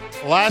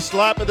Last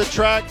lap of the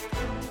track,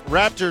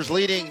 Raptors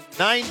leading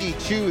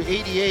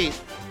 92-88.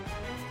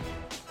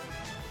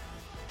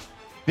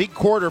 Big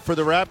quarter for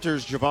the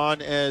Raptors,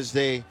 Javon, as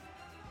they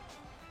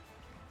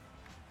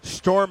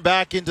storm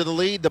back into the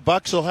lead. The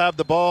Bucks will have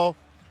the ball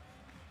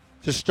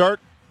to start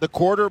the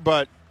quarter,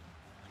 but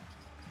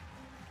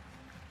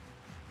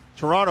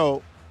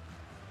Toronto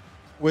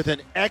with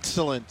an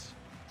excellent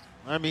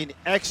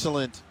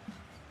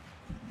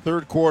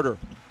third quarter.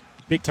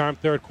 Big time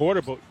third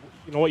quarter, but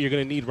you know what you're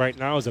going to need right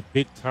now is a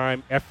big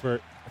time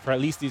effort for at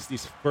least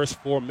these first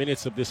 4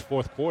 minutes of this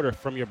fourth quarter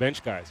from your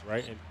bench guys,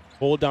 right? And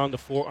hold down the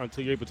fort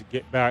until you're able to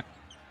get back,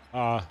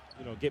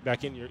 get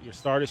back in your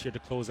starters here to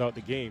close out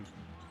the game.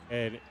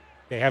 And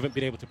they haven't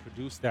been able to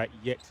produce that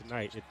yet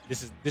tonight.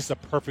 This is a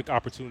perfect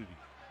opportunity.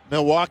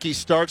 Milwaukee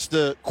starts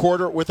the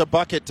quarter with a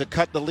bucket to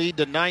cut the lead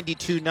to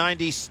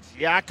 92-90.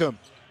 Siakam,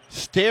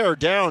 stare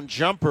down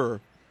jumper,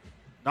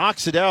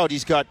 knocks it out.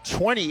 He's got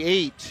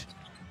 28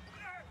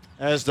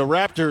 as the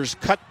Raptors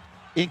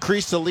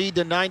increase the lead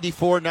to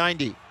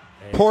 94-90.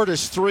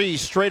 Portis three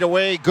straight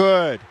away,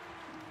 good.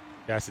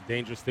 That's the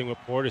dangerous thing with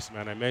Portis,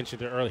 man. I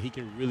mentioned it earlier. He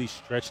can really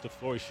stretch the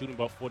floor. He's shooting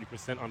about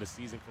 40% on the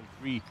season from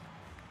three,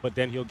 but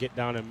then he'll get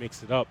down and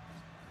mix it up.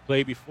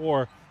 Play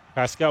before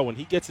Pascal, when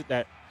he gets it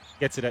at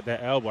that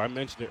elbow, I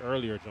mentioned it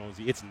earlier,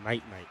 Jonesy, it's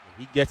night-night.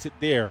 When he gets it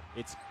there,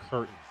 it's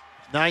curtains.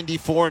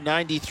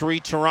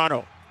 94-93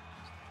 Toronto.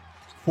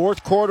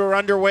 Fourth quarter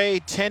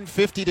underway,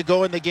 10:50 to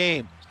go in the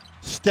game.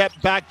 Step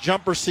back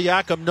jumper,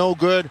 Siakam, no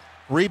good.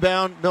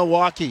 Rebound,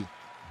 Milwaukee.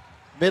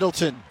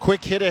 Middleton,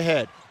 quick hit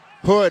ahead.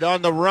 Hood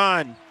on the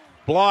run,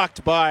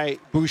 blocked by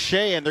Boucher,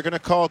 and they're going to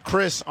call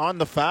Chris on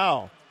the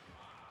foul.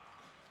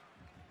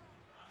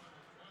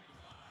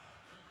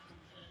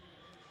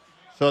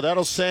 So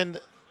that'll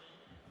send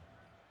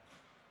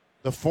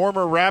the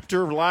former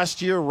Raptor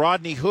last year,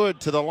 Rodney Hood,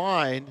 to the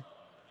line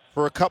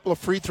for a couple of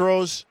free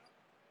throws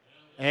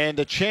and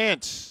a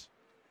chance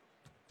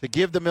to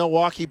give the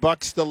Milwaukee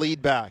Bucks the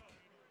lead back.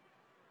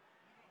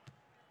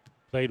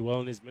 Played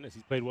well in his minutes.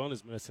 He's played well in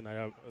his minutes tonight.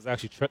 I was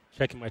actually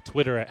checking my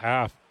Twitter at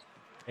half,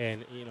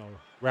 and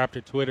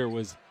Raptor Twitter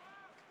was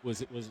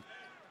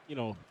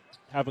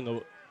having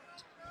a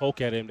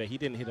poke at him that he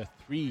didn't hit a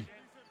three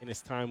in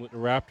his time with the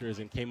Raptors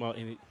and came out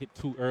and hit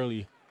too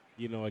early,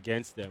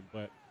 against them.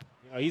 But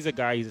he's a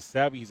guy. He's a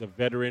savvy. He's a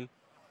veteran.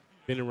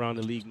 Been around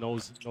the league.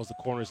 Knows the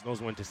corners.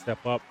 Knows when to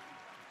step up.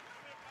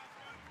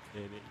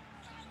 And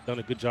done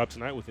a good job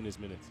tonight within his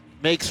minutes.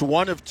 Makes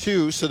one of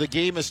two, so the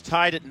game is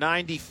tied at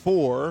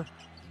 94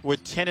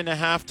 with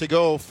 10.5 to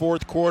go,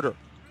 fourth quarter.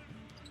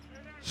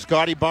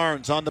 Scotty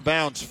Barnes on the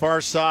bounce,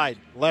 far side,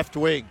 left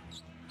wing.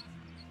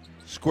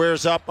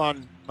 Squares up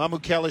on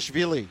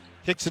Mamukelashvili.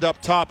 Kicks it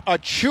up top.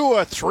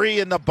 Achua three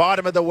in the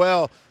bottom of the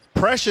well.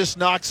 Precious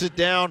knocks it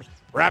down.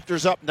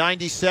 Raptors up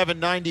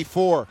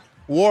 97-94.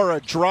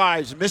 Wara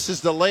drives,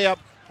 misses the layup.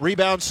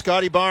 Rebound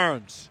Scotty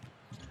Barnes.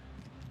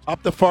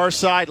 Up the far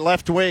side,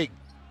 left wing.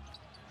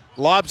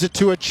 Lobs it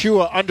to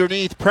Achua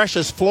underneath.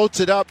 Precious floats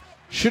it up.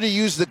 Should have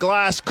used the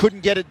glass.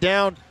 Couldn't get it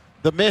down.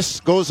 The miss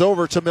goes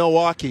over to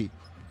Milwaukee.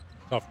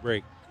 Tough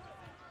break.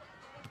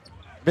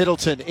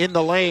 Middleton in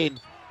the lane.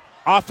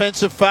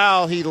 Offensive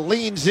foul. He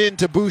leans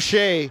into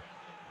Boucher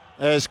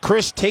as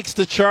Chris takes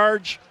the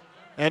charge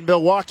and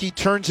Milwaukee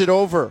turns it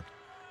over.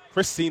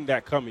 Chris seen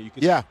that coming. You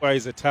could see by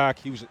his attack.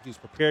 He was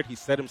prepared. He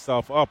set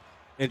himself up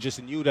and just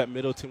knew that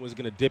Middleton was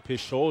going to dip his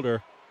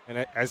shoulder.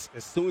 And as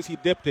soon as he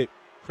dipped it,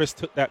 Chris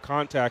took that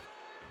contact.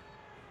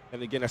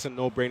 And again, that's a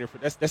no-brainer.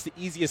 That's the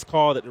easiest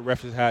call that the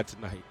ref has had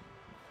tonight.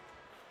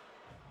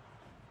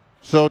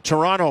 So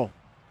Toronto,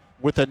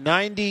 with a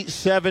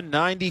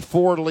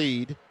 97-94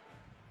 lead,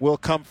 will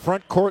come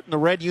front court in the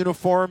red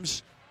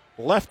uniforms,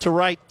 left to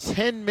right,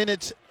 10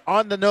 minutes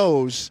on the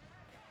nose.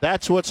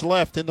 That's what's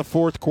left in the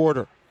fourth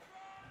quarter.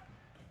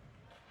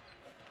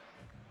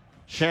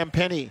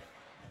 Champagny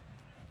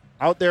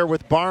out there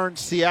with Barnes,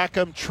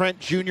 Siakam,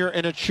 Trent Jr.,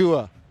 and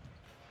Achua.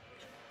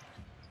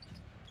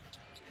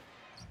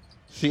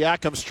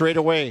 Siakam straight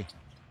away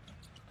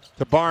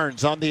to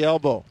Barnes on the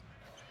elbow.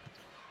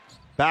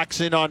 Backs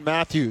in on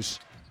Matthews.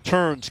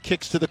 Turns,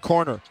 kicks to the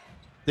corner.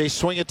 They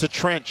swing it to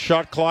Trent.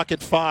 Shot clock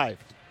at 5.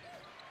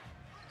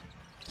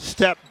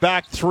 Step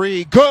back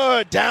three.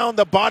 Good. Down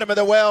the bottom of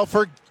the well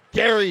for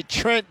Gary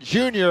Trent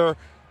Jr.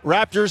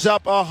 Raptors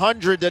up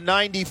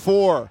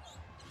 100-94.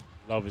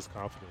 Love his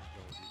confidence,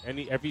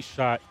 Jonesy. Every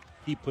shot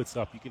he puts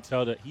up, you can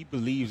tell that he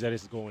believes that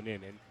it's going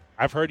in. And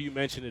I've heard you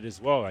mention it as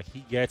well. Like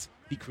he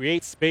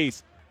creates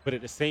space, but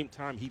at the same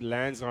time he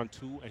lands on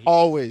two and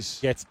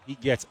he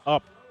gets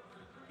up.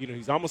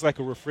 He's almost like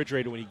a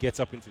refrigerator when he gets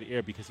up into the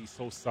air because he's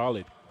so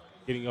solid,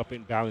 getting up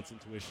in balance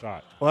into his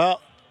shot. Well,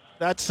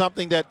 that's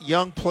something that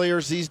young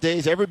players these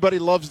days, everybody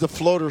loves the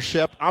floater,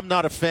 Shep. I'm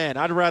not a fan.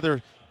 I'd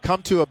rather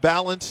come to a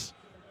balance.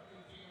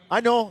 I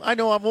know, I'm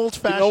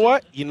old-fashioned.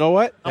 You know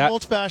what? I'm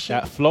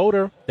old-fashioned.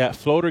 That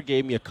floater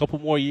gave me a couple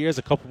more years,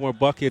 a couple more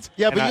buckets.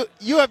 Yeah, but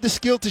you have the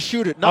skill to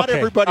shoot it. Not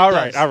everybody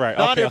does. All right.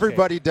 Not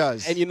everybody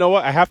does. And you know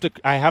what? I have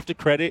to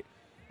credit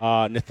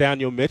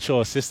Nathaniel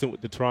Mitchell, assistant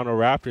with the Toronto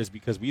Raptors,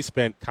 because we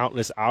spent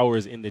countless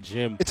hours in the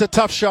gym. It's a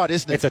tough shot,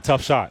 isn't it? It's a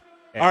tough shot.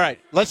 All right,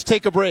 let's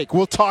take a break.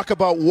 We'll talk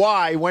about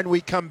why when we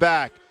come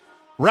back.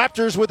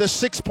 Raptors with a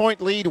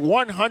 6-point lead,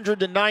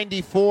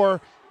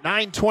 194,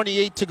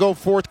 9:28 to go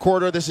fourth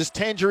quarter. This is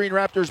Tangerine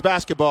Raptors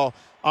basketball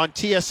on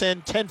TSN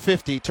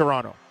 1050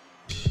 Toronto.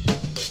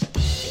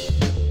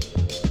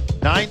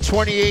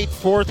 9:28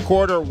 fourth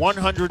quarter,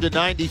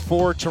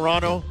 194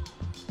 Toronto.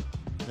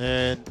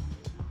 And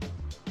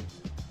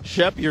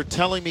Shep, you're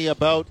telling me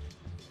about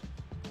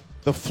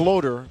the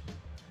floater.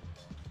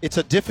 It's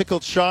a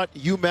difficult shot.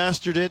 You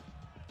mastered it.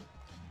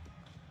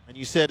 And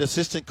you said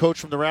assistant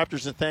coach from the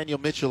Raptors, Nathaniel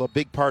Mitchell, a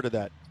big part of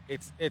that.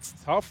 It's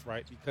tough,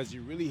 right? Because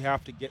you really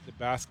have to get the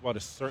basketball at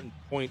a certain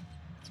point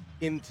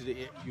into the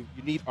you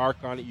need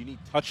arc on it, you need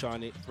touch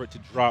on it for it to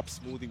drop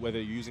smoothly, whether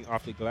you're using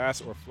off the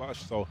glass or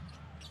flush. So,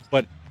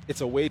 but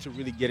it's a way to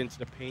really get into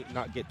the paint,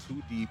 not get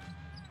too deep,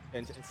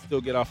 and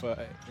still get off an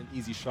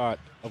easy shot,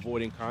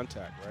 avoiding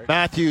contact, right?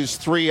 Matthews,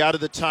 3 out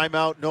of the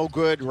timeout, no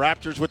good.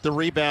 Raptors with the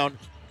rebound.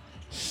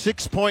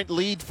 6-point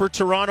lead for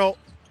Toronto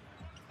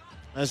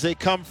as they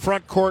come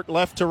front court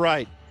left to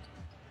right.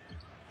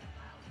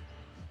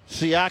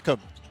 Siakam,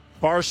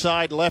 far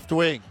side left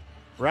wing.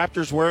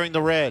 Raptors wearing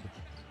the red.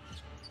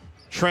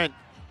 Trent,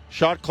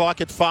 shot clock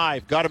at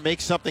 5. Got to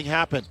make something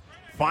happen.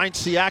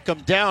 Finds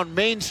Siakam down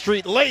Main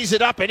Street, lays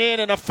it up and in,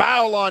 and a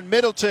foul on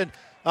Middleton.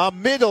 A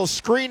middle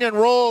screen and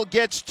roll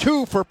gets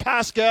 2 for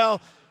Pascal.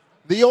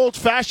 The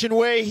old-fashioned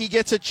way, he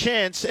gets a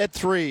chance at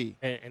 3.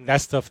 And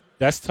that's tough.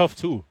 That's tough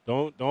too.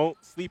 Don't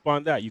sleep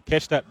on that. You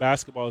catch that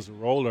basketball as a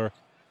roller,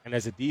 and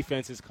as a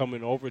defense is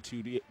coming over to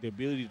you, the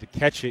ability to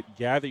catch it,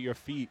 gather your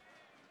feet,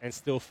 and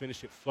still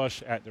finish it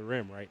flush at the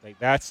rim, right? Like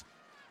that's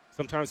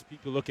sometimes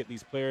people look at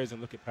these players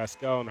and look at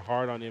Pascal and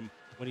hard on him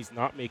when he's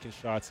not making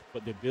shots,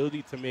 but the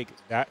ability to make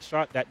that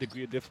shot, that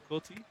degree of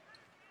difficulty,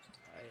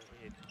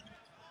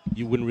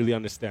 you wouldn't really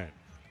understand.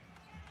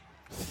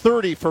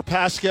 30 for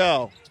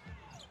Pascal.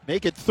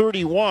 Make it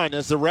 31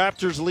 as the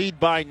Raptors lead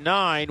by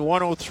 9,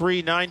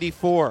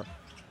 103-94.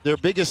 Their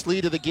biggest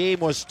lead of the game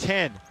was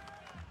 10.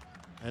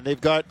 And they've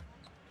got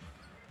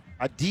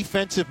a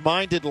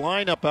defensive-minded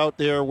lineup out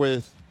there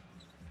with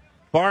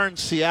Barnes,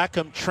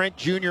 Siakam, Trent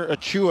Jr.,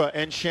 Achua,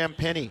 and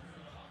Champagnie.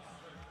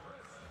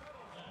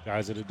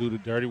 Guys that do the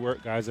dirty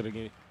work, guys that are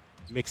going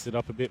to mix it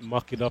up a bit,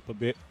 muck it up a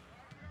bit.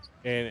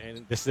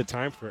 And this is the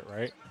time for it,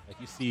 right?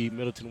 Like you see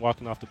Middleton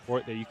walking off the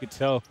court there, you could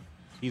tell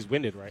he's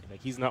winded, right?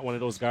 Like he's not one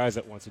of those guys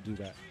that wants to do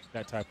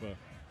that type of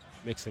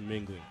mix and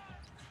mingling.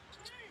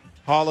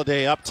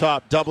 Holiday up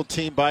top, double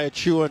team by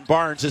Achua and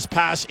Barnes. His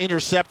pass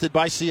intercepted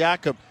by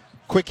Siakam.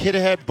 Quick hit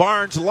ahead,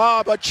 Barnes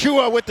lob,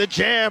 Achua with the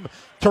jam.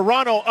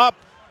 Toronto up,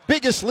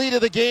 biggest lead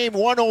of the game,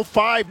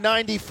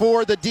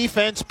 105-94. The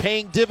defense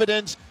paying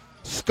dividends.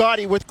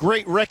 Scotty with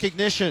great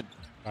recognition.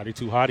 Scotty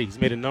too hotty. He's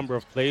made a number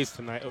of plays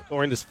tonight,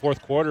 or in this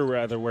fourth quarter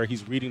rather, where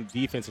he's reading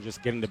defense and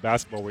just getting the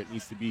basketball where it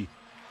needs to be.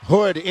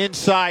 Hood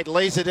inside,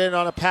 lays it in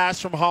on a pass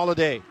from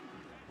Holiday.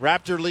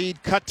 Raptor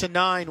lead cut to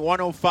 9,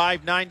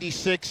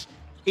 105-96.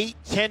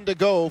 8:10 to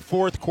go,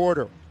 fourth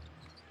quarter.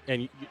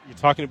 And you're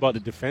talking about the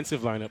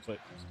defensive lineup, but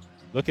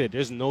look at it.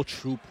 There's no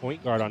true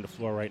point guard on the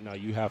floor right now.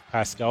 You have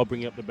Pascal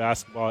bringing up the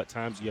basketball at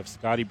times. You have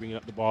Scotty bringing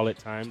up the ball at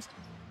times.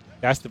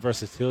 That's the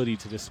versatility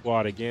to this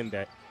squad, again,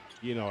 that,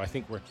 I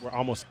think we're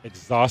almost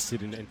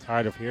exhausted and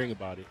tired of hearing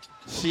about it.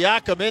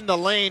 Siakam in the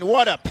lane.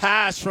 What a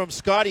pass from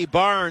Scotty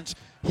Barnes.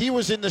 He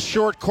was in the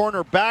short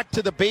corner, back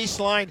to the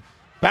baseline,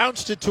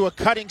 bounced it to a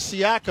cutting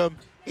Siakam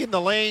in the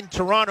lane.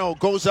 Toronto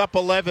goes up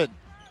 11.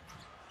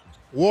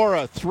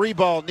 Wara,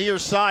 3-ball, near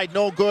side,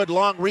 no good.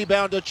 Long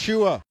rebound,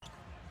 Achua.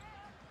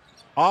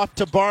 Off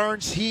to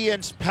Barnes. He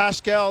and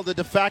Pascal, the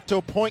de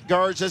facto point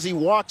guards, as he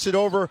walks it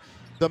over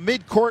the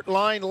midcourt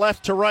line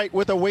left to right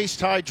with a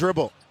waist-high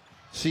dribble.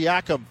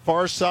 Siakam,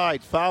 far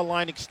side, foul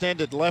line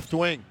extended, left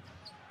wing.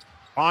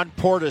 On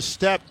Portis,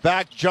 step,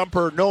 back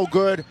jumper, no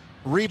good.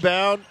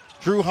 Rebound,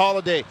 Drew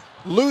Holiday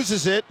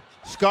loses it.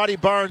 Scotty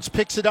Barnes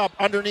picks it up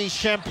underneath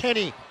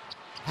Champagnie.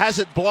 Has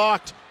it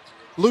blocked.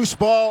 Loose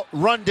ball,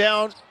 run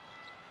down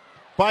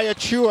by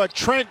Achua.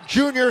 Trent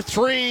Jr.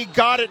 3,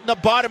 got it in the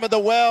bottom of the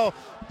well.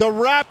 The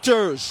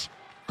Raptors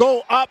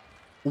go up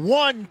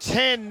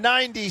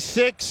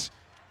 110-96,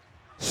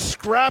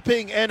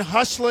 scrapping and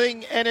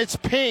hustling, and it's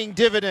paying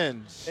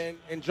dividends.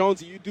 And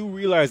Jonesy, you do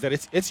realize that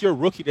it's your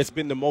rookie that's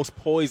been the most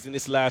poised in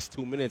this last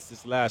 2 minutes,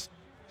 this last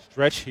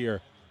stretch here,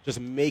 just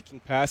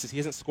making passes. He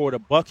hasn't scored a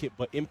bucket,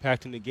 but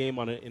impacting the game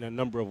in a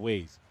number of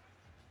ways.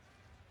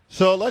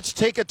 So let's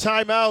take a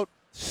timeout.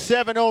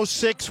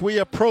 7:06, we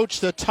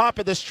approach the top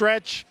of the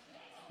stretch.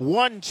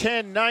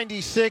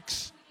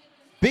 110-96.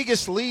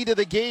 Biggest lead of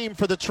the game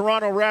for the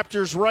Toronto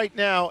Raptors right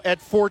now at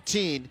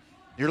 14.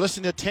 You're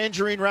listening to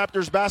Tangerine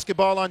Raptors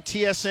basketball on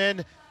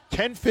TSN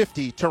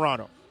 1050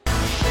 Toronto.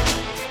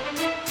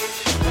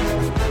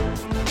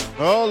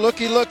 Oh,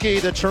 looky.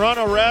 The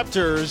Toronto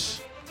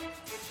Raptors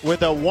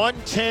with a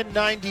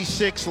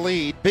 110-96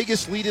 lead.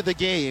 Biggest lead of the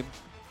game.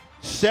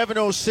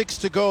 7:06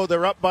 to go.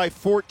 They're up by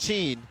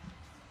 14.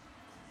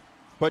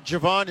 But,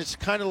 Javon, it's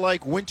kind of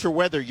like winter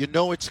weather. You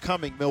know it's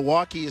coming.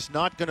 Milwaukee is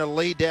not going to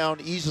lay down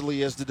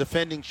easily as the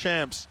defending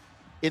champs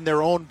in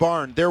their own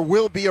barn. There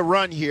will be a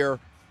run here.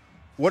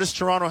 What does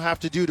Toronto have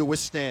to do to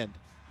withstand?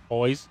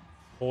 Poise,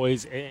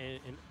 and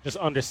just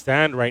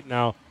understand right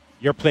now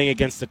you're playing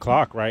against the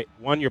clock, right?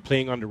 One, you're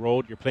playing on the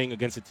road. You're playing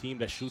against a team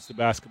that shoots the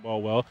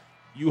basketball well.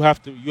 You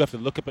have to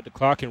look up at the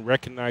clock and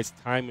recognize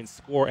time and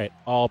score at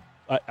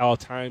all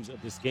times of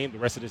this game, the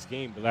rest of this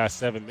game, the last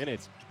 7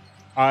 minutes,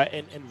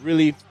 and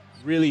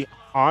really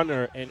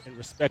honor and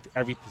respect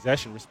every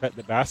possession, respect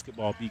the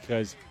basketball,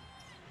 because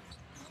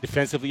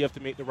defensively you have to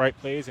make the right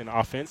plays, and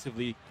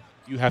offensively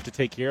you have to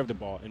take care of the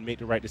ball and make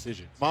the right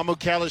decisions.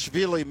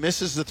 Mamukelashvili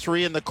misses the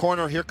three in the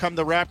corner. Here come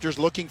the Raptors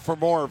looking for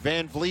more.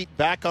 Van Vliet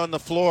back on the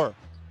floor.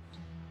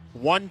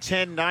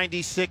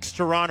 110-96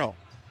 Toronto.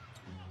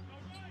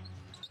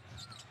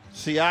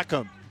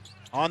 Siakam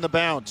on the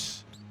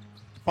bounce.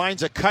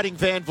 Finds a cutting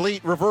Van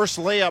Vliet. Reverse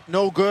layup,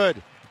 no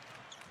good.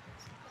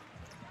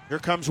 Here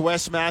comes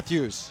Wes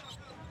Matthews.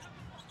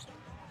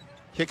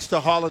 Kicks to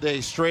Holiday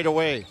straight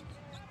away.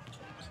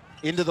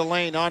 Into the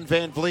lane on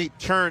Van Vliet.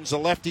 Turns, a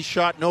lefty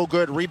shot, no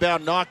good.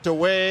 Rebound knocked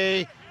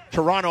away.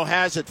 Toronto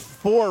has it.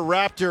 4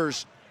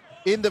 Raptors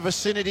in the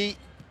vicinity.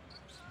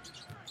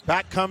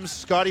 Back comes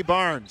Scotty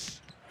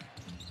Barnes.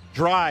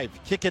 Drive,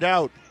 kick it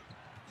out.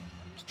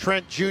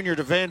 Trent Jr.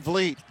 to Van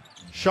Vliet.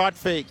 Shot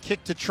fake,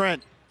 kick to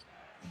Trent.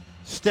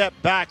 Step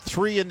back,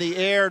 3 in the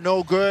air,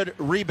 no good.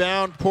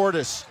 Rebound,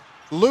 Portis.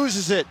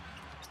 Loses it.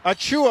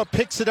 Achua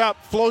picks it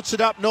up, floats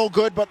it up, no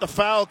good, but the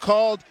foul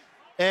called.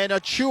 And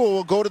Achua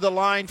will go to the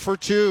line for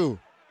 2.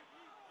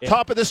 Yeah.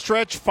 Top of the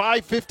stretch,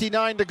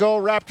 5:59 to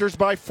go. Raptors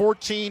by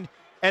 14,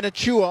 and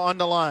Achua on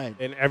the line.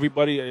 And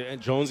everybody,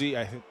 and Jonesy,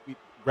 I think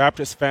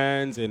Raptors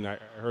fans, and I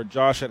heard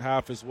Josh at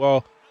half as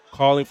well,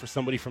 calling for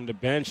somebody from the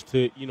bench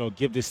to,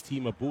 give this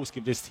team a boost,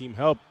 give this team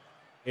help.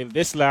 In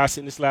this last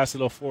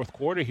little fourth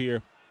quarter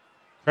here,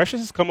 Precious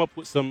has come up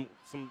with some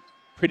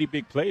pretty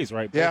big plays,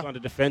 right? Both on the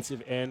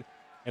defensive end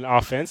and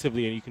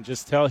offensively, and you can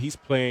just tell he's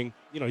playing,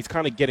 he's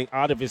kind of getting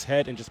out of his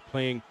head and just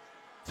playing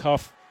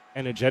tough,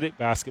 energetic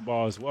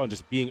basketball as well,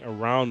 just being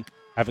around,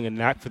 having a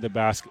knack for the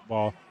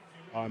basketball,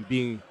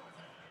 being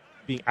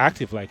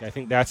active. Like, I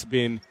think that's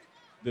been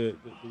the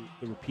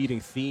repeating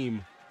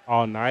theme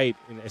all night,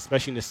 and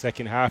especially in the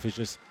second half, is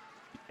just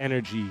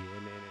energy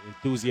and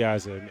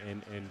enthusiasm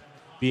and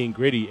being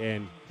gritty,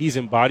 and he's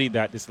embodied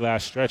that this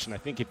last stretch. And I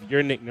think if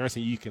you're Nick Nurse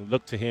and you can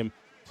look to him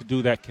to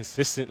do that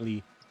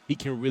consistently, he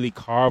can really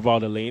carve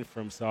out a lane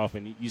for himself.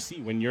 And you see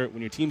when your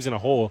team's in a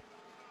hole,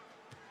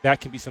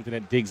 that can be something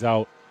that digs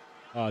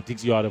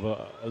you out of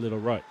a little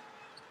rut.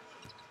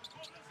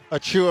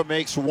 Achua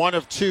makes 1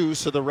 of 2,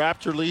 so the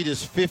Raptor lead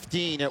is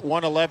 15 at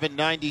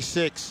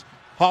 111-96.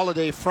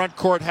 Holiday front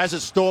court has it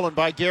stolen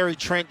by Gary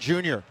Trent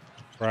Jr.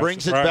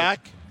 Brings it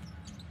back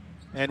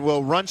and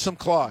will run some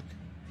clock.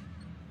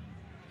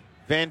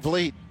 Van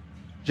Vliet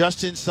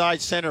just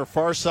inside center,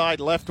 far side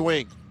left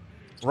wing.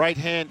 Right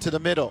hand to the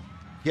middle.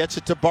 Gets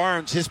it to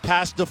Barnes. His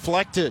pass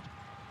deflected.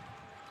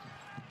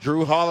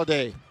 Drew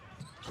Holiday.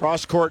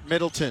 Cross court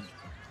Middleton.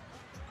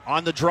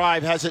 On the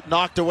drive, has it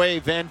knocked away.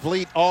 Van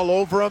Vliet all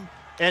over him,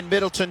 and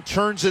Middleton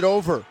turns it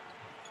over.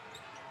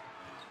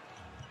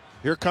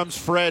 Here comes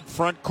Fred,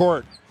 front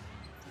court.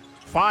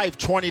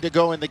 5:20 to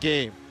go in the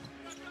game.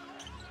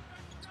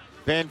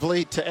 Van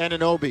Vliet to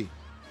Anunoby.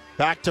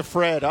 Back to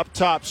Fred, up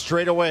top,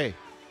 straight away.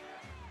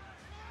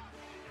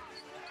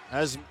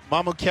 Has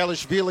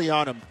Mamukelashvili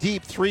on him.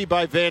 Deep 3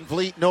 by Van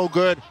Vliet, no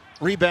good.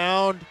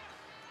 Rebound,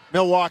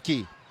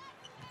 Milwaukee.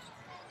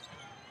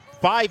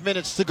 5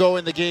 minutes to go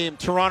in the game.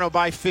 Toronto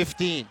by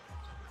 15.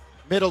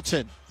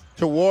 Middleton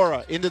to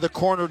Wara, into the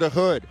corner to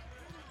Hood.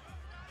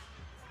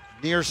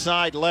 Near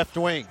side left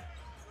wing.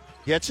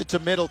 Gets it to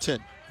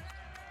Middleton.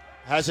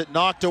 Has it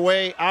knocked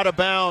away, out of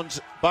bounds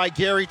by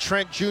Gary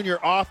Trent Jr.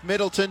 off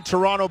Middleton.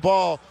 Toronto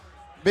ball.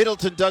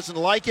 Middleton doesn't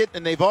like it,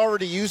 and they've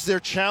already used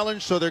their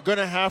challenge, so they're going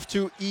to have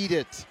to eat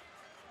it.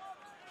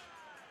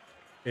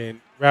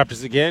 And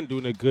Raptors, again,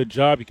 doing a good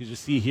job, because you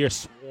see here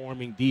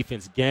swarming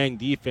defense, gang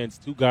defense,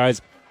 2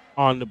 guys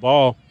on the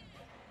ball.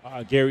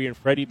 Gary and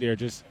Freddie there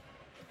just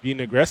being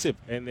aggressive.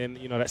 And then,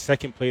 that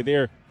second play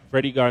there,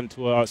 Freddie got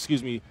into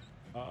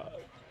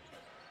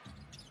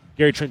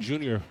Gary Trent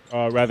Jr.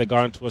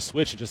 Got into a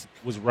switch and just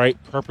was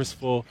right,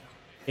 purposeful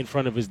in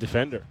front of his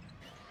defender.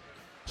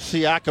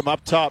 Siakam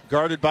up top,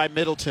 guarded by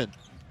Middleton.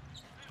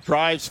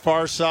 Drives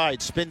far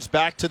side, spins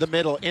back to the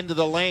middle, into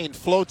the lane,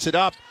 floats it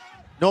up.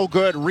 No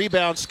good.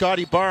 Rebound,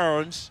 Scotty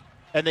Barnes,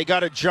 and they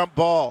got a jump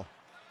ball.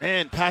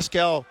 Man,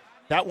 Pascal,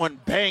 that one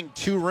banged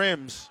 2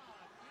 rims.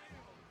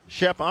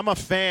 Shep, I'm a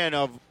fan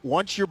of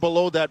once you're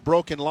below that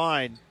broken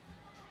line,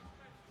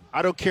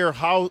 I don't care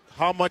how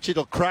much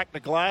it'll crack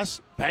the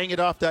glass, bang it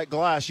off that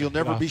glass. You'll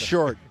never be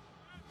short.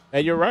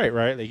 And you're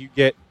right?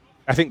 Like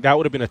I think that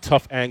would have been a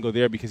tough angle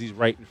there because he's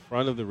right in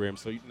front of the rim.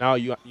 So now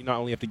you not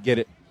only have to get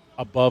it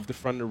above the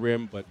front of the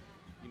rim, but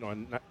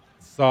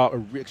saw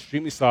an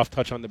extremely soft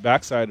touch on the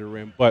backside of the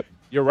rim. But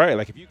you're right.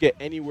 Like if you get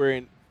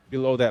anywhere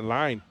below that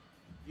line,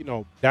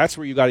 that's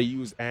where you got to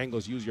use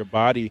angles, use your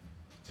body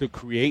to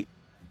create,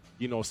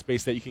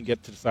 space that you can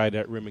get to the side of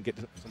that rim and get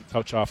some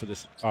touch off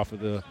of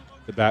the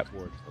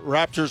backboard.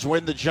 Raptors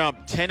win the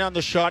jump. 10 on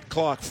the shot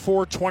clock.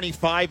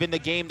 4:25 in the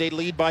game. They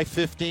lead by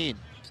 15.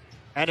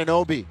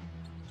 Anunoby.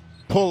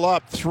 Pull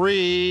up.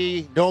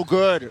 3. No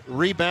good.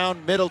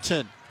 Rebound,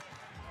 Middleton.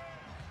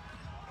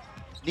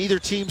 Neither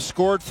team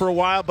scored for a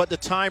while, but the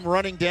time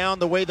running down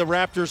the way the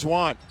Raptors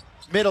want.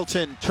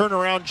 Middleton,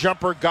 turnaround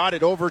jumper, got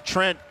it over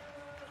Trent.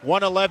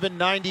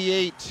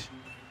 111-98.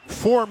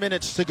 4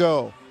 minutes to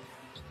go.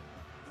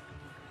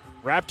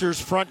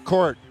 Raptors front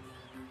court.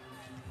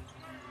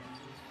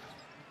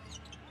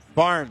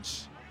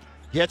 Barnes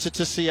gets it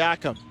to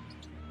Siakam.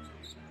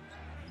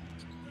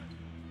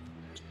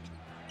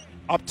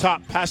 Up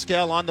top,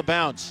 Pascal on the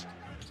bounce.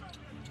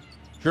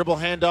 Dribble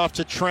handoff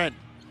to Trent.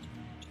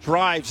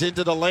 Drives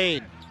into the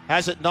lane.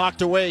 Has it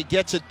knocked away.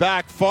 Gets it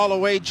back. Fall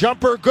away.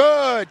 Jumper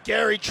good.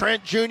 Gary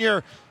Trent Jr.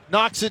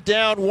 knocks it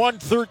down.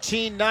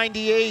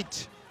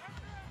 113-98.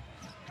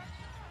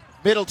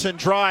 Middleton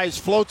drives.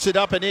 Floats it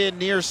up and in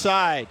near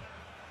side.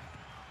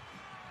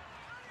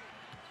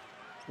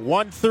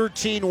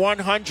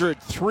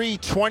 113-100.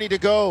 3:20 to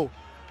go.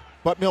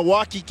 But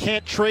Milwaukee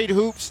can't trade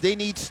hoops. They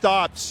need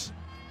stops.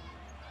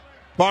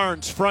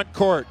 Barnes, front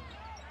court.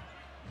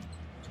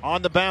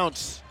 On the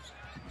bounce.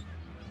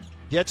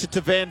 Gets it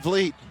to Van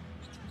Vliet.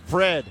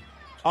 Fred,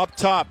 up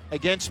top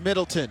against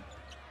Middleton.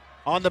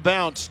 On the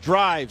bounce,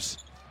 drives.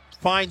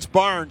 Finds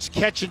Barnes.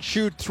 Catch and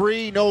shoot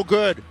 3, no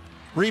good.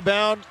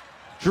 Rebound,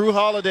 Drew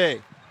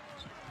Holiday.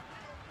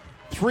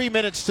 3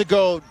 minutes to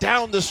go.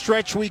 Down the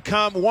stretch we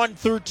come.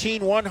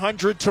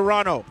 113-100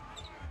 Toronto.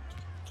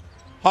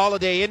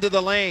 Holiday into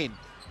the lane.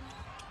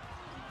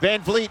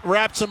 Van Vliet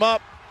wraps him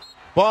up.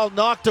 Ball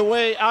knocked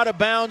away, out of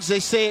bounds. They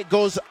say it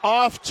goes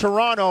off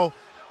Toronto.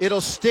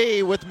 It'll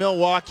stay with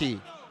Milwaukee.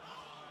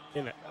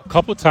 And a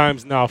couple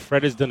times now,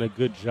 Fred has done a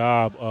good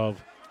job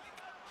of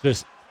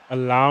just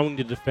allowing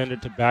the defender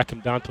to back him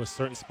down to a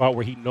certain spot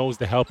where he knows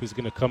the help is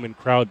going to come in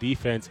crowd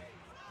defense.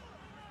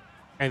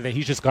 And then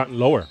he's just gotten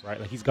lower, right?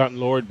 Like he's gotten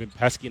lower, been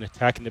pesky and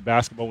attacking the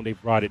basketball when they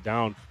brought it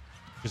down,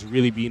 just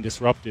really being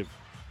disruptive.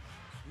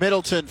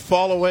 Middleton,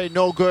 fall away,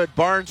 no good.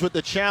 Barnes with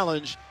the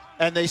challenge,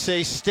 and they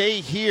say stay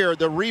here.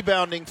 The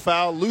rebounding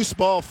foul, loose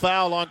ball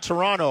foul on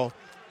Toronto.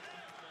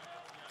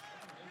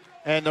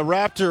 And the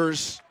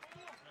Raptors,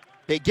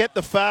 they get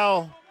the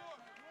foul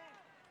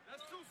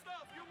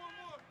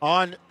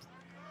on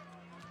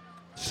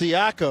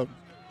Siakam.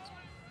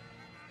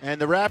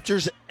 And the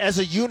Raptors, as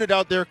a unit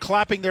out there,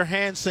 clapping their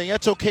hands, saying,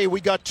 that's okay,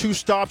 we got 2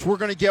 stops. We're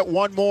going to get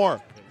 1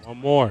 more. One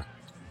more.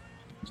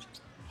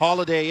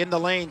 Holiday in the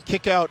lane,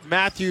 kick out.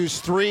 Matthews,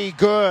 3,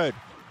 good.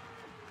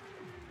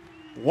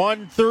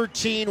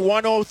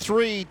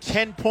 113-103,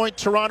 10-point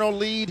Toronto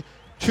lead,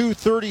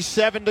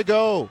 2:37 to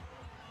go.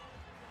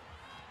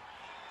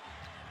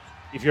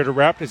 If you're the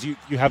Raptors,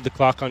 you have the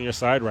clock on your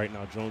side right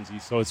now, Jonesy.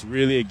 So it's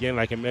really, again,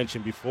 like I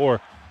mentioned before,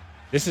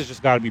 this has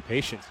just got to be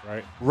patience,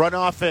 right? Run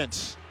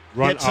offense.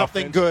 Run Get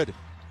something offense. good.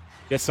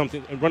 Get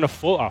something and run a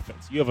full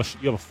offense. You have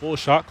a full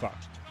shot clock.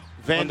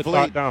 Van Run the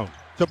clock Vliet down.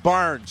 to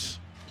Barnes.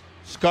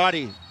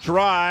 Scotty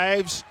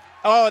drives.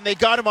 Oh, and they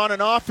got him on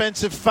an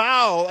offensive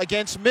foul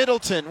against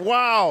Middleton.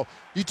 Wow.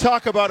 You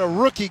talk about a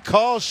rookie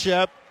call,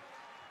 Shep.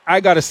 I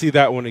got to see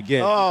that one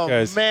again. Oh,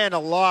 because man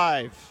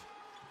alive.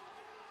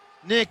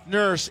 Nick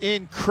Nurse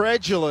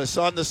incredulous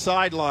on the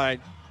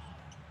sideline.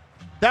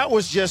 That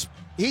was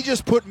he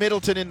just put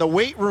Middleton in the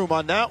weight room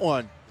on that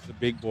one. He's a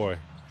big boy.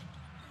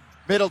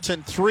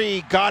 Middleton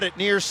 3, got it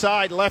near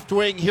side, left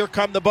wing. Here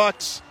come the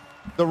Bucks.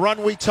 The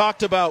run we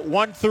talked about,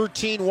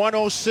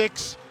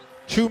 113-106.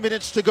 2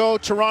 minutes to go.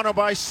 Toronto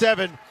by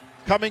 7.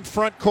 Coming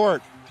front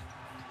court.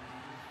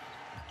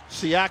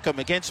 Siakam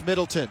against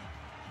Middleton.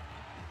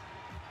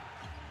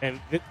 And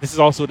this is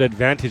also the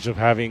advantage of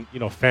having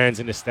fans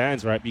in the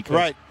stands, right? Because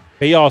Right.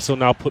 they also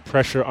now put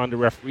pressure on the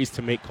referees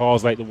to make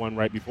calls like the one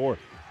right before.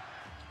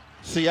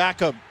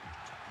 Siakam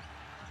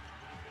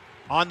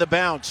on the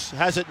bounce.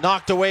 Has it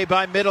knocked away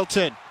by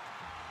Middleton.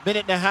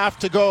 1.5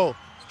 to go.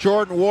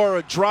 Jordan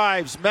Nwora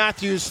drives.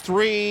 Matthews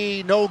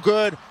 3, no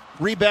good.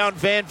 Rebound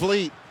Van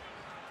Vliet.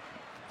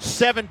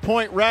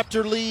 7-point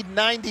Raptor lead,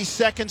 90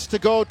 seconds to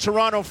go.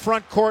 Toronto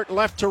front court,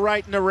 left to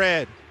right in the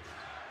red.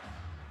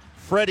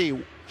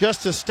 Freddie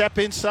just a step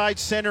inside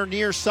center,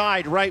 near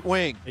side, right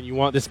wing. And you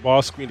want this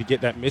ball screen to get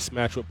that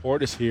mismatch with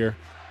Portis here.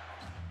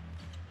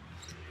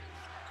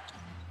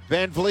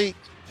 Van Vliet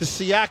to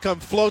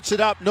Siakam, floats it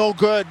up, no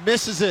good,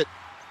 misses it.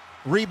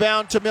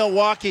 Rebound to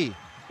Milwaukee.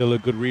 Still a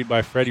good read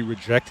by Freddie,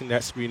 rejecting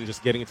that screen and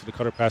just getting into the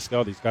cutter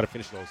Pascal. He's got to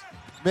finish those.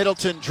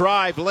 Middleton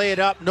drive, lay it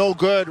up, no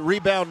good.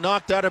 Rebound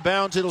knocked out of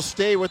bounds. It'll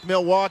stay with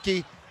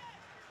Milwaukee.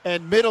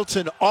 And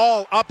Middleton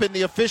all up in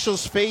the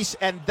official's face,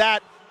 and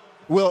that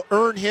will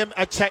earn him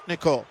a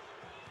technical.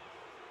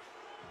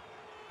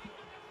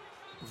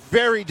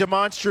 Very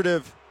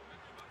demonstrative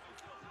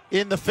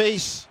in the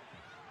face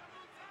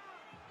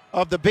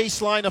of the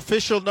baseline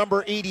official,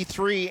 number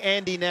 83,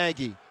 Andy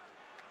Nagy.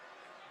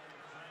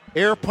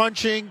 Air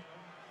punching,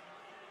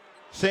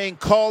 saying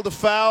call the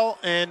foul,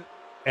 and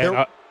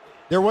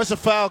there was a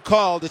foul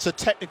called. It's a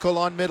technical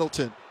on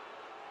Middleton.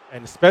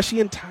 And especially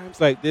in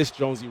times like this,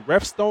 Jonesy,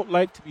 refs don't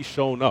like to be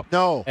shown up.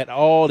 No. At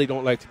all, they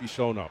don't like to be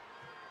shown up.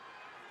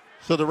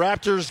 So the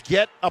Raptors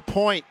get a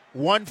point,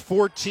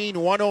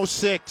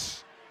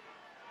 114-106.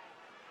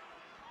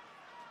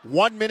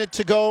 1 minute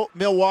to go,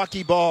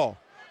 Milwaukee ball.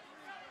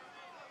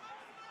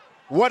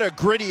 What a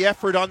gritty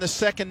effort on the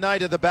second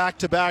night of the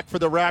back-to-back for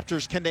the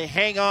Raptors. Can they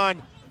hang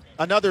on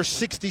another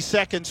 60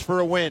 seconds for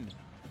a win?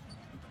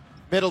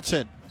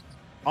 Middleton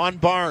on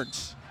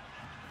Barnes.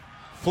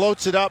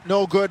 Floats it up,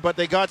 no good, but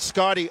they got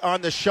Scotty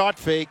on the shot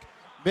fake.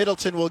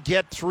 Middleton will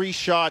get 3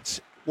 shots.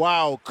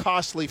 Wow,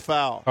 costly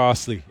foul.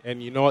 Costly.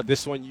 And you know what?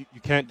 This one, you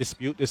can't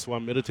dispute this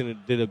one. Middleton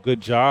did a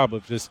good job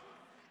of just,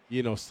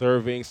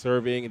 serving,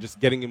 and just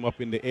getting him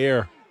up in the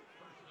air.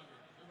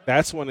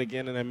 That's one,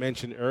 again, and I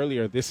mentioned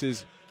earlier, this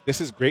is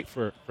great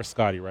for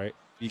Scotty, right?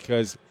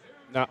 Because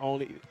not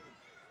only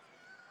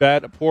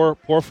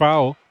poor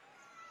foul,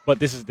 but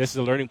this is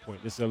a learning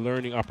point. This is a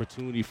learning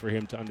opportunity for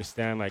him to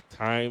understand, like,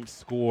 time,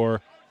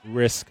 score,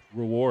 risk,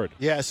 reward.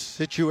 Yes,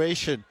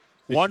 situation.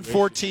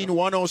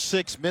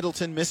 114-106.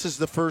 Middleton misses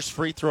the first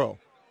free throw.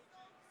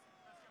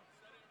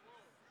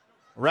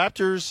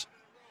 Raptors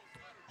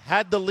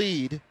had the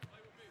lead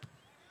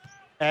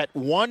at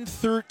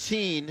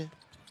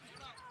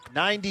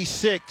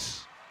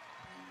 113-96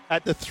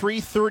 at the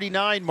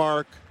 3:39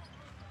 mark.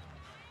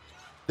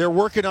 They're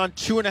working on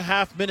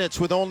 2.5 minutes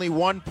with only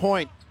 1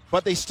 point,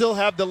 but they still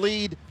have the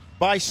lead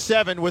by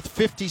 7 with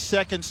 50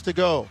 seconds to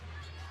go.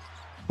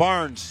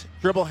 Barnes,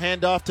 dribble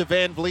handoff to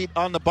Van Vliet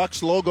on the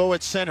Bucks logo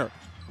at center.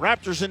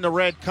 Raptors in the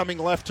red coming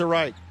left to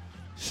right.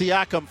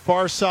 Siakam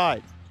far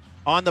side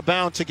on the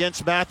bounce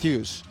against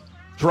Matthews.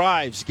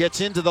 Drives,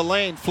 gets into the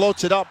lane,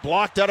 floats it up,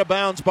 blocked out of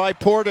bounds by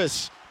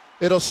Portis.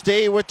 It'll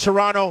stay with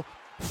Toronto.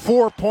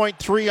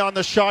 4.3 on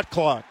the shot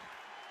clock.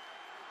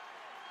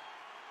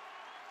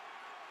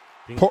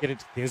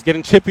 Things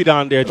getting chippy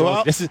down there, Jones.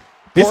 Well,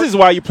 this is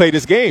why you play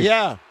this game.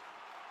 Yeah.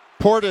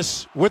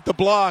 Portis with the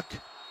block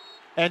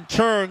and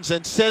turns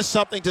and says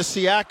something to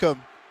Siakam.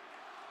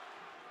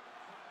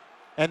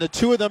 And the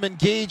two of them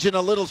engage in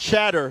a little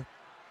chatter.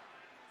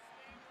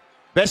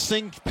 Best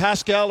thing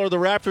Pascal or the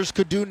Raptors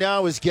could do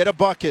now is get a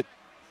bucket.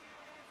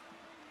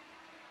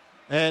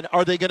 And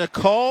are they going to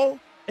call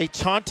a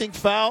taunting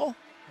foul?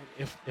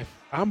 If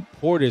I'm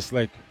Portis,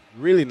 like,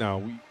 really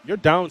now, you're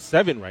down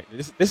 7 right now.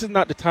 This is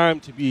not the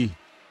time to be,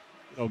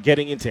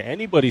 getting into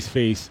anybody's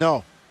face.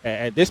 No.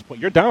 At this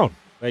point, you're down.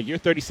 Like, you're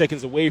 30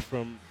 seconds away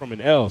from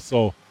an L.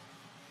 So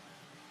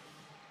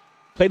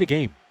play the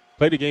game.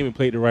 Play the game and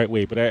play it the right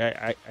way. But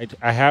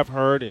I have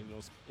heard and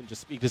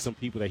just speak to some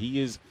people that he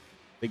is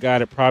the guy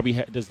that probably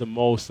does the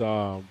most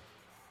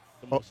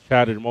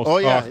chatter, the most. Oh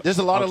yeah, there's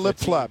a lot of lip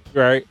flap,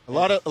 right? A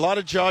lot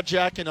of jaw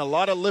jacking, a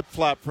lot of lip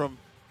flap from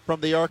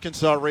the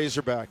Arkansas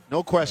Razorback,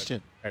 no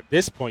question. At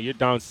this point, you're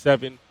down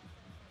 7,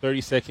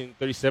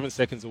 37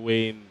 seconds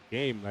away in the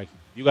game. Like,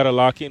 you got to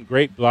lock in.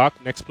 Great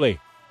block. Next play.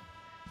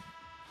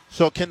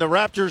 So can the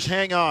Raptors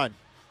hang on?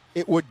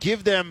 It would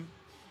give them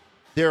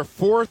their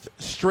 4th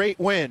straight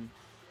win,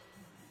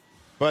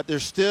 but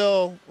there's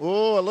still a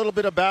little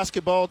bit of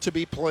basketball to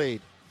be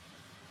played.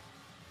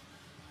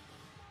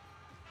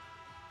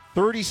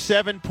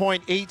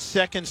 37.8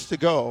 seconds to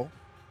go.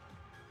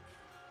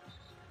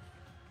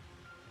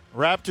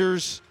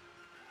 Raptors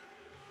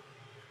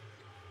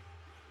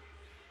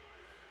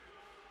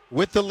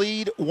with the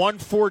lead,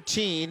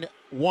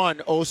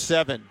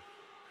 114-107.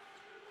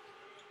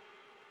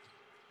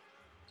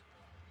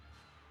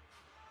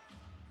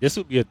 This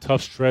would be a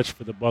tough stretch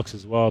for the Bucks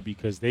as well,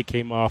 because they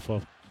came off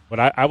of what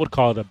I would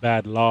call it a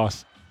bad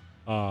loss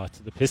to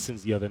the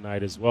Pistons the other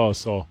night as well.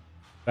 So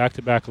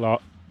back-to-back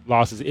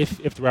losses. If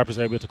the Raptors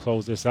are able to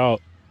close this out,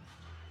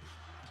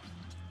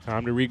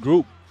 time to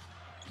regroup.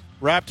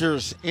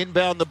 Raptors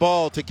inbound the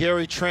ball to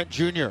Gary Trent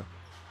Jr.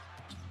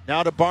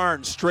 Now to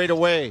Barnes straight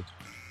away.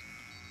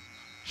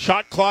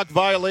 Shot clock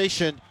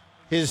violation.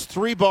 His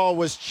 3-ball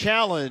was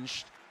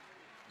challenged,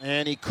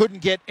 and he couldn't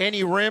get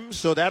any rim,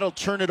 so that'll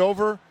turn it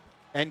over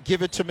and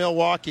give it to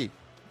Milwaukee.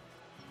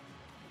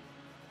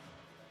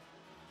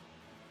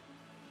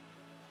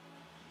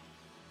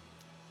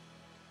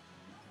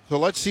 So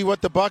let's see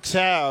what the Bucks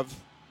have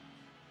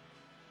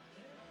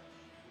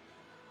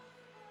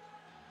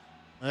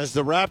as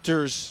the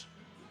Raptors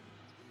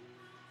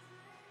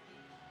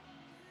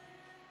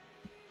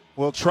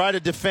will try to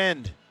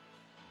defend.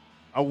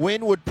 A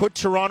win would put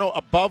Toronto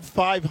above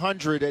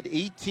 500 at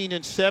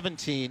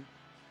 18-17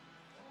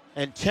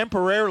 and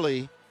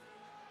temporarily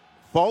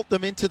vault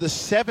them into the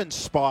 7th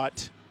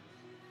spot,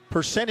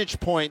 percentage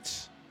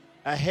points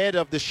ahead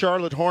of the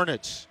Charlotte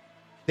Hornets.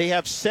 They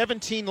have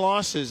 17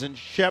 losses, and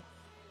Shep,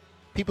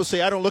 people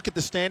say, I don't look at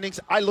the standings.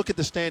 I look at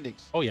the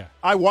standings. Oh, yeah.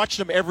 I watch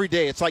them every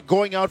day. It's like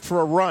going out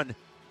for a run.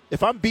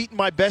 If I'm beating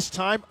my best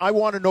time, I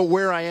want to know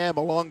where I am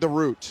along the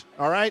route.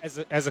 All right?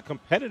 As a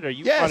competitor,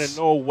 you Yes. want to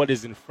know what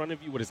is in front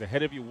of you, what is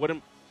ahead of you,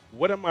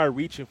 what am I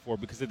reaching for?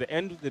 Because at the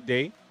end of the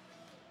day,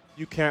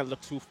 you can't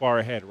look too far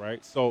ahead,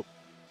 right? So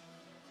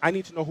I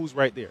need to know who's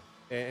right there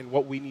and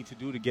what we need to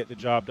do to get the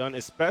job done,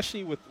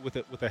 especially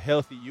with a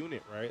healthy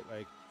unit, right?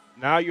 Like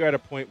now you're at a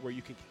point where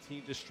you can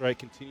continue to strike,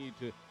 continue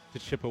to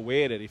chip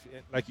away at it. If,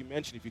 like you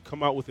mentioned, if you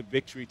come out with a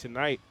victory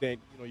tonight, then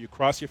you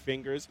cross your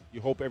fingers.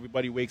 You hope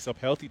everybody wakes up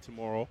healthy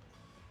tomorrow,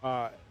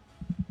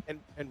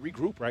 and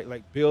regroup, right?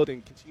 Like build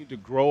and continue to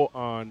grow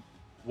on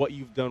what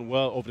you've done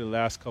well over the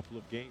last couple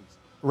of games.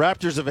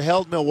 Raptors have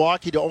held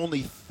Milwaukee to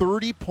only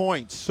 30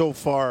 points so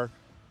far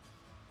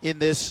in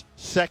this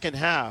second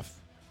half.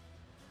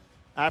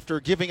 After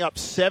giving up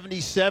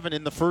 77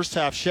 in the first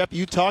half, Shep,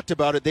 you talked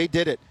about it. They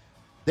did it.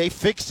 They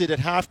fixed it at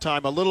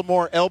halftime. A little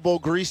more elbow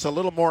grease, a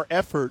little more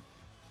effort,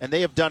 and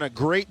they have done a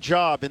great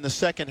job in the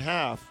second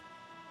half.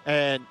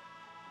 And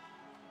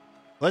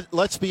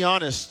let's be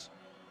honest,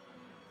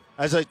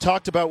 as I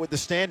talked about with the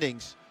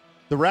standings,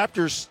 the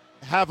Raptors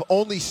have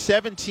only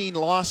 17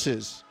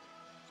 losses.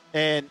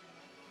 And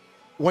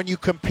when you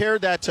compare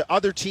that to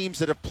other teams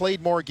that have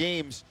played more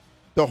games,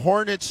 the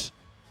Hornets,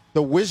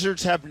 the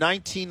Wizards have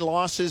 19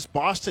 losses.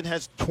 Boston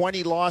has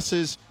 20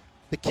 losses.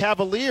 The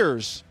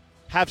Cavaliers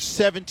have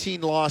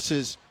 17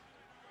 losses,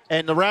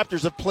 and the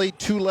Raptors have played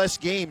 2 less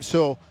games.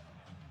 So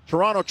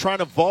Toronto trying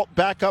to vault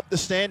back up the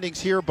standings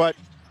here, but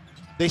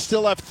they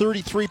still have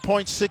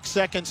 33.6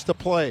 seconds to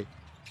play.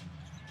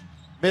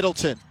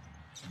 Middleton,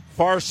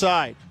 far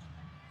side.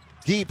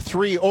 Deep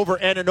three over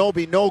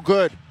Anunoby, no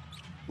good.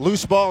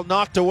 Loose ball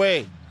knocked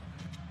away.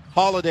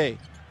 Holiday.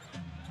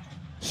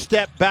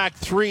 Step back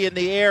three in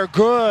the air,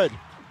 good.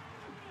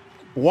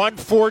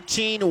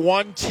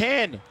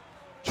 114-110.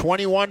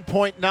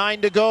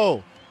 21.9 to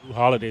go.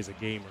 Holiday's a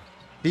gamer.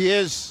 He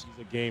is.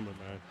 He's a gamer,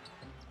 man.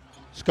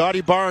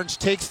 Scotty Barnes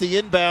takes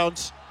the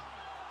inbounds,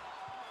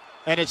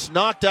 and it's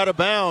knocked out of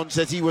bounds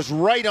as he was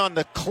right on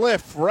the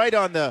cliff, right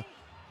on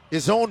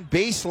his own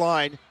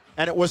baseline,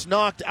 and it was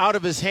knocked out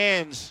of his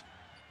hands.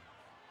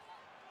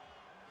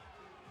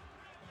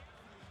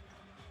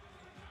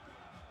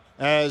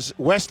 As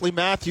Wesley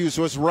Matthews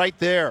was right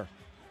there.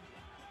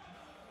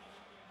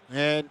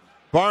 And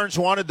Barnes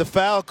wanted the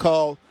foul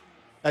call.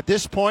 At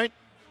this point,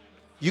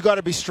 you got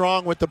to be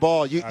strong with the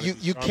ball. You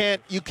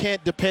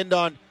can't depend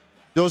on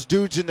those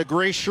dudes in the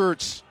gray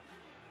shirts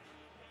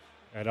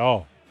at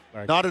all.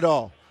 Like, not at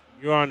all.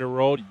 You're on the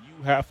road.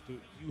 You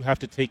have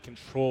to take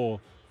control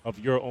of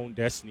your own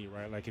destiny,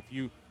 right? Like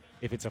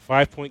if it's a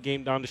 5-point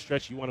game down the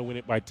stretch, you want to win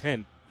it by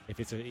 10. If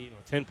it's a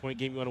 10-point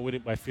game, you want to win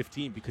it by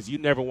 15 because you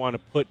never want to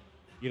put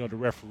the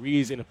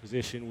referees in a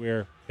position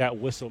where that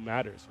whistle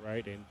matters,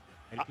 right? And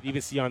you can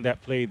even see on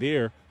that play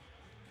there.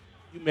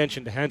 You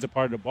mentioned the hands are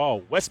part of the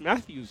ball. Wes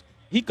Matthews,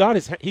 he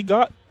got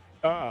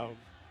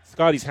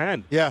Scotty's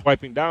hand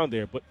swiping down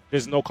there, but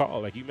there's no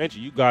call. Like you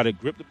mentioned, you got to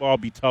grip the ball,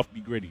 be tough,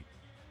 be gritty.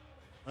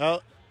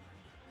 Well,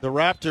 the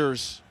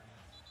Raptors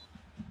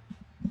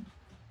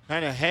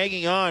kind of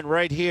hanging on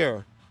right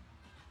here.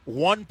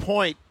 1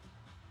 point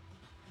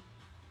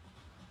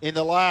in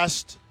the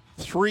last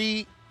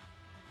 3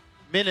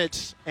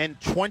 minutes and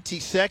 20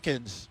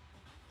 seconds,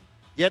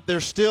 yet they're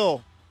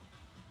still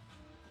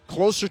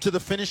closer to the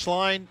finish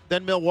line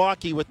than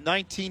Milwaukee with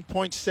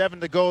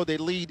 19.7 to go. They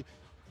lead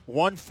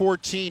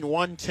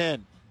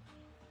 114-110.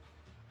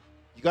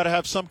 You got to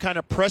have some kind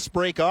of press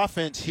break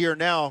offense here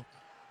now,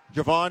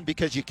 Javon,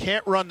 because you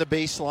can't run the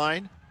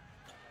baseline.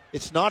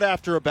 It's not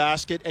after a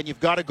basket, and you've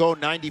got to go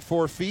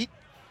 94 feet.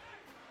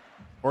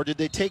 Or did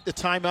they take the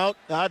timeout?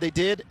 They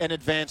did and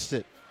advanced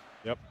it.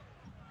 Yep.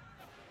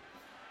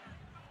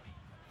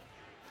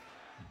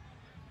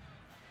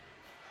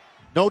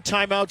 No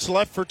timeouts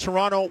left for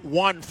Toronto,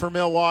 1 for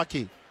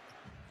Milwaukee.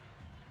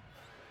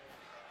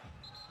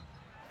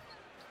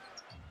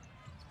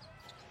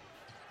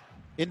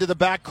 Into the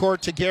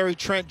backcourt to Gary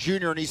Trent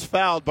Jr., and he's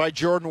fouled by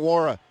Jordan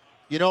Nwora.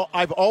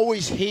 I've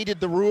always hated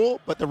the rule,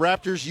 but the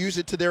Raptors use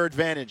it to their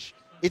advantage.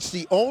 It's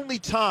the only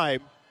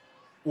time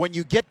when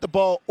you get the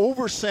ball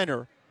over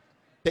center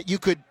that you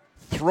could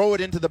throw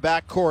it into the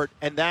backcourt,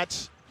 and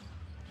that's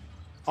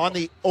on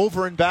the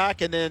over and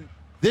back. And then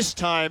this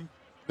time,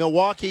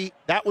 Milwaukee,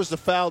 that was the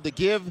foul to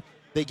give.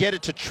 They get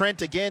it to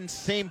Trent again,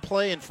 same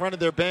play in front of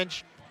their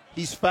bench.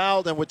 He's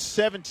fouled, and with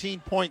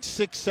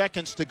 17.6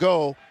 seconds to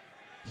go,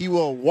 he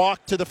will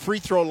walk to the free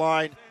throw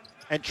line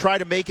and try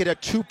to make it a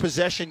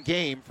 2-possession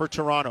game for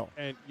Toronto.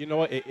 And you know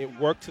what? It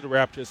worked to the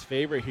Raptors'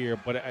 favor here,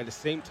 but at the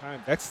same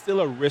time, that's still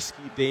a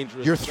risky,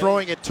 dangerous You're play.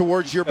 throwing it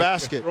towards your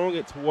basket. You're throwing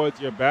it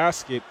towards your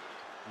basket.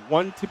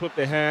 One tip of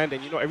the hand,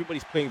 and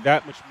everybody's playing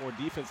that much more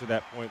defense at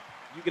that point.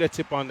 You get a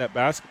tip on that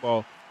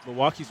basketball,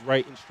 Milwaukee's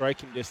right in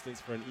striking distance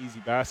for an easy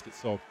basket.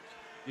 So,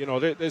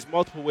 there's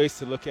multiple ways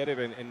to look at it,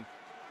 and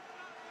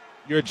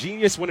you're a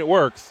genius when it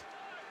works,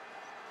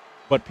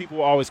 but people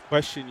will always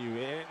question you,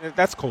 and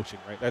that's coaching,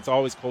 right? That's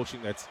always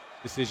coaching. That's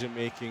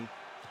decision-making.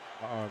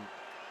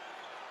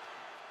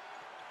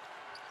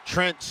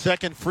 Trent,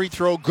 second free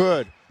throw,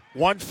 good.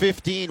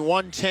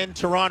 115-110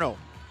 Toronto.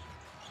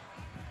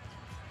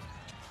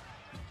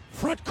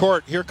 Front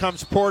court, here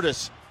comes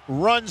Portis.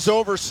 Runs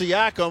over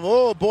Siakam.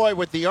 Oh, boy,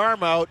 with the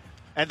arm out.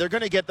 And they're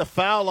going to get the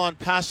foul on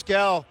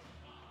Pascal.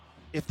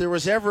 If there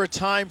was ever a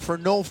time for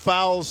no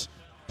fouls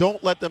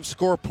Don't let them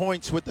score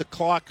points with the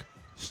clock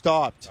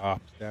stopped.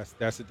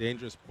 That's a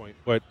dangerous point.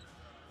 But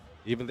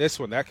even this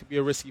one, that could be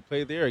a risky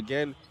play there.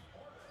 Again,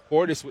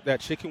 Portis with that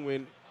chicken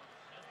wing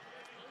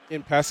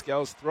in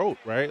Pascal's throat,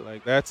 right?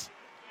 Like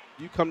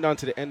you come down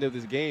to the end of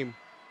this game,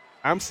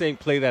 I'm saying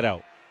play that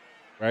out,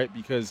 right?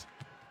 Because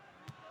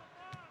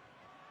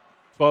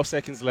 12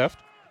 seconds left.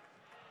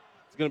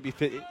 It's going to be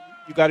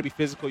you got to be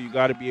physical. You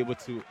got to be able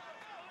to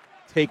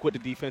take what the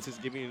defense is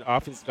giving you. The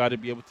offense got to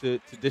be able to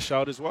dish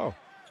out as well.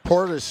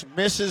 Portis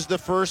misses the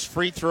first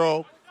free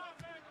throw.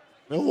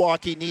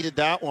 Milwaukee needed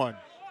that one.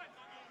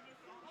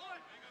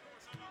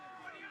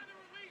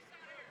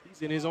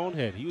 He's in his own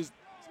head. He was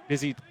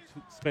busy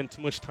spent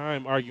too much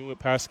time arguing with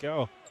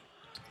Pascal.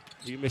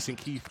 He missing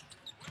key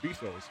free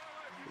throws.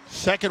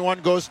 Second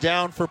one goes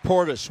down for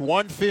Portis.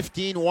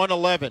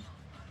 1:15-1:11.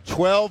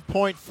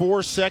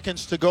 12.4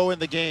 seconds to go in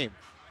the game.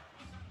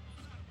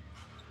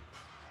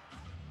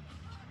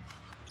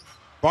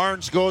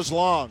 Barnes goes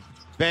long.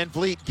 Van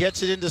Vliet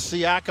gets it into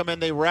Siakam, and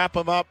they wrap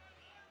him up.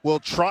 Will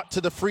trot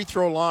to the free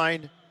throw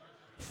line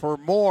for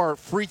more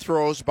free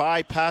throws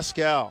by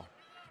Pascal.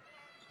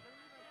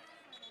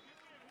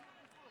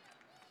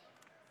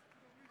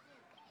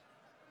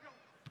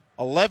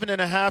 Eleven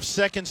and a half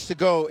seconds to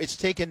go. It's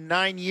taken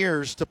 9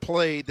 years to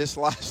play this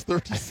last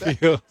 30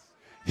 seconds.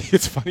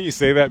 It's funny you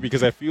say that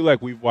because I feel like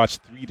we've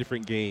watched 3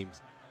 different games,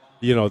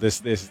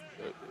 this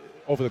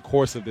over the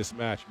course of this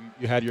match.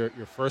 You had your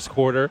first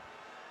quarter,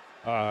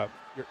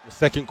 your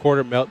second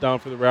quarter meltdown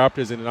for the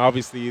Raptors, and then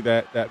obviously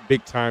that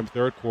big-time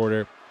third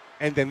quarter,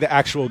 and then the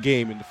actual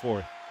game in the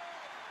fourth.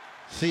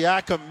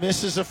 Siakam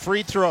misses a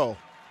free throw.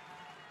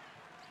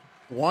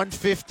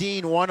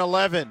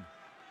 1:15-1:11.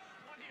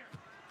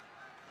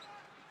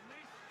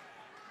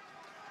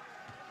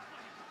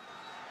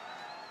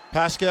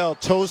 Pascal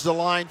toes the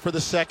line for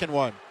the second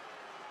one.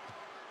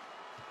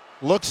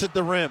 Looks at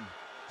the rim.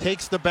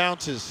 Takes the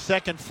bounces.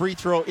 Second free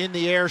throw in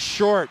the air,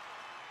 short.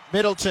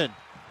 Middleton.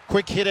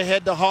 Quick hit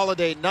ahead to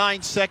Holiday.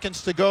 9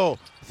 seconds to go.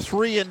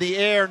 3 in the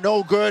air,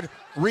 no good.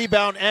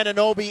 Rebound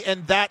Anunoby,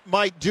 and that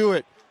might do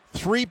it.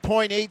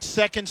 3.8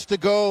 seconds to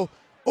go.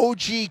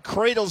 OG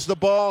cradles the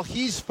ball.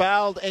 He's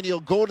fouled, and he'll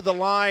go to the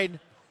line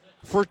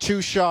for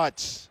 2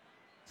 shots.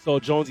 So,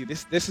 Jonesy,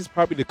 this is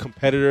probably the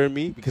competitor in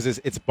me because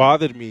it's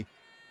bothered me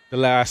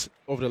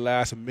over the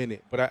last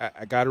minute. But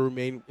I got to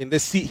remain in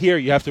this seat here.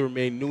 You have to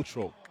remain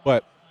neutral.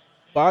 But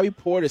Bobby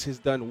Portis has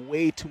done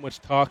way too much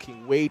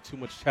talking, way too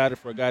much chatter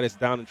for a guy that's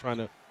down and trying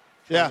to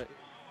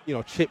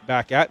chip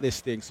back at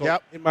this thing. So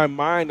in my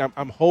mind,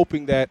 I'm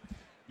hoping that,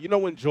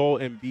 when Joel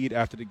Embiid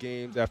after the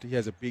games, after he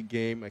has a big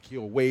game, like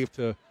he'll wave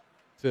to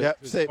say,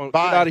 get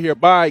bye. out of here,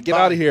 bye, get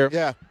out of here.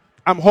 Yeah.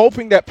 I'm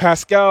hoping that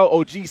Pascal,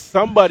 OG,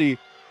 somebody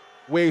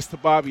waves to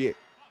Bobby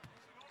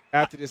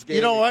after this game.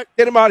 You know what?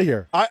 Get him out of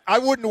here. I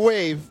wouldn't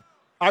wave.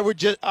 I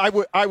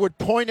would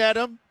point at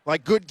him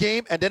like good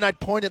game, and then I'd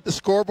point at the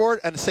scoreboard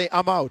and say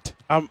I'm out.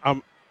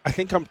 I'm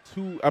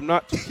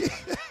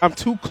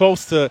too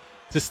close to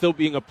still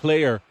being a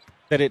player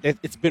that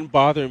it's been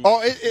bothering me.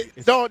 Oh,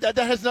 no, that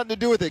has nothing to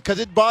do with it because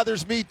it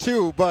bothers me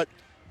too. But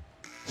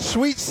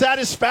sweet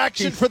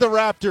satisfaction for the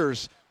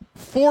Raptors.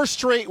 4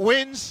 straight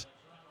wins.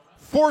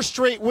 4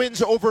 straight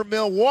wins over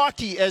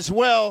Milwaukee as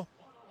well.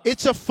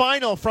 It's a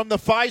final from the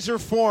Pfizer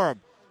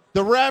Forum.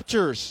 The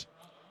Raptors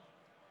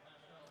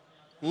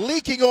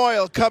leaking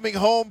oil coming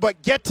home,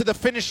 but get to the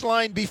finish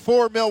line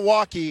before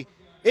Milwaukee.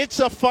 It's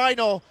a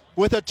final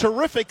with a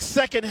terrific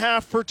second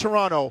half for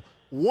Toronto.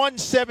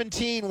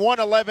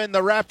 117-111,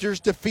 the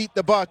Raptors defeat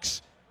the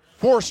Bucks.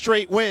 4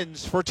 straight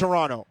wins for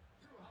Toronto.